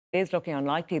It is looking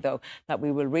unlikely, though, that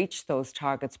we will reach those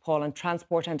targets, Paul, and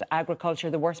transport and agriculture,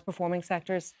 the worst performing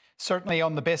sectors. Certainly,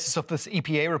 on the basis of this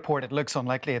EPA report, it looks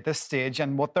unlikely at this stage.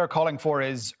 And what they're calling for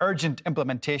is urgent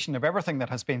implementation of everything that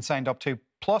has been signed up to,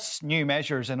 plus new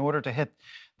measures in order to hit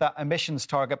that emissions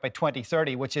target by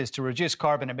 2030, which is to reduce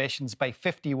carbon emissions by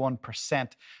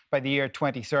 51% by the year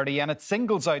 2030. And it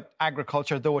singles out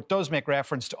agriculture, though it does make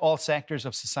reference to all sectors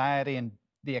of society and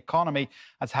the economy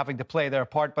as having to play their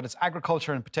part, but it's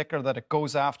agriculture in particular that it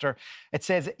goes after. It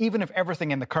says even if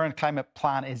everything in the current climate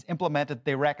plan is implemented,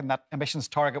 they reckon that emissions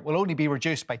target will only be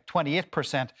reduced by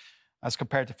 28% as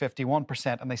compared to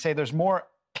 51%. And they say there's more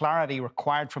clarity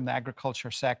required from the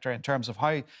agriculture sector in terms of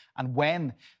how and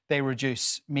when they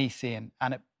reduce methane.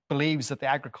 And it believes that the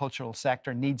agricultural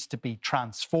sector needs to be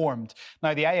transformed.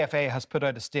 Now, the IFA has put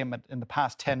out a statement in the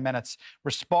past 10 minutes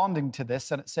responding to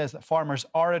this, and it says that farmers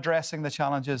are addressing the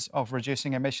challenges of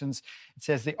reducing emissions. It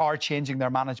says they are changing their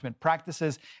management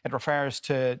practices. It refers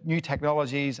to new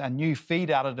technologies and new feed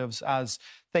additives as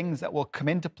things that will come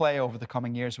into play over the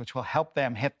coming years, which will help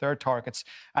them hit their targets.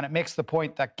 And it makes the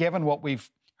point that given what we've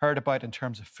heard about in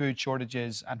terms of food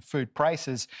shortages and food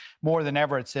prices, more than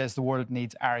ever, it says the world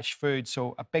needs Irish food.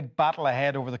 So a big battle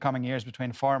ahead over the coming years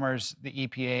between farmers, the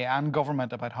EPA and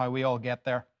government about how we all get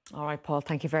there. All right, Paul,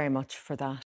 thank you very much for that.